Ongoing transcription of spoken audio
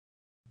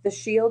The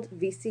Shield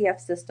VCF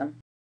system.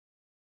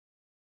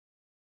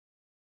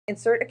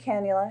 Insert a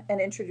cannula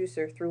and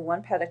introducer through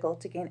one pedicle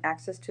to gain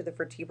access to the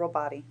vertebral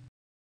body.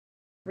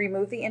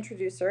 Remove the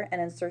introducer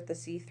and insert the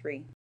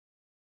C3.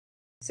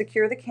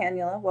 Secure the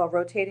cannula while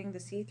rotating the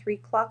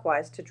C3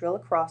 clockwise to drill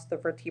across the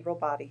vertebral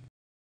body.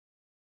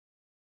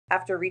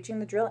 After reaching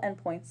the drill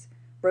endpoints,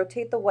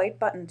 rotate the white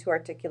button to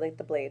articulate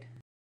the blade.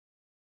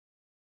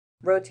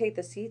 Rotate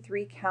the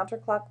C3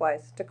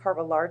 counterclockwise to carve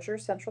a larger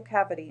central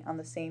cavity on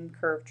the same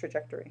curved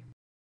trajectory.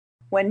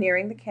 When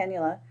nearing the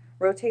cannula,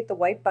 rotate the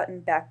white button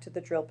back to the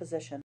drill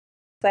position.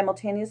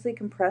 Simultaneously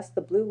compress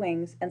the blue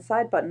wings and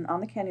side button on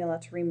the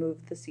cannula to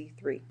remove the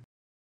C3.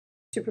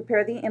 To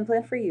prepare the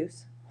implant for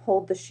use,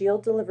 hold the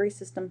Shield delivery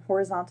system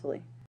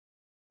horizontally.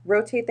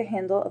 Rotate the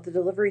handle of the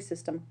delivery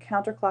system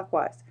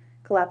counterclockwise,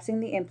 collapsing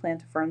the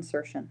implant for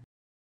insertion.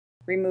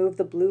 Remove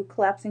the blue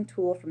collapsing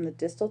tool from the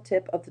distal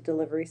tip of the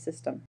delivery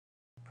system.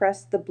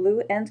 Press the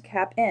blue end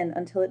cap in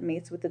until it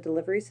mates with the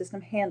delivery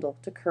system handle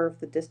to curve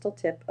the distal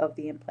tip of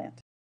the implant.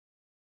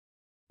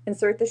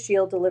 Insert the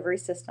Shield delivery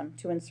system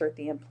to insert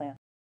the implant.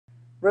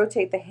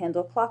 Rotate the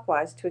handle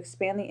clockwise to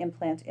expand the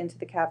implant into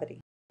the cavity.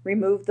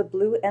 Remove the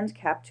blue end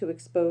cap to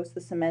expose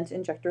the cement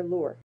injector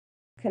lure.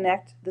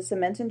 Connect the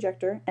cement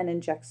injector and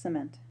inject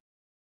cement.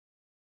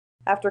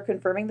 After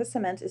confirming the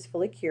cement is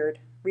fully cured,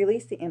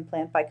 release the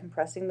implant by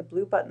compressing the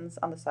blue buttons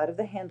on the side of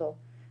the handle,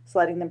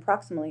 sliding them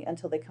proximally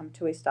until they come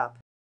to a stop.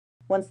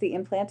 Once the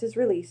implant is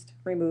released,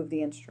 remove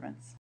the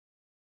instruments.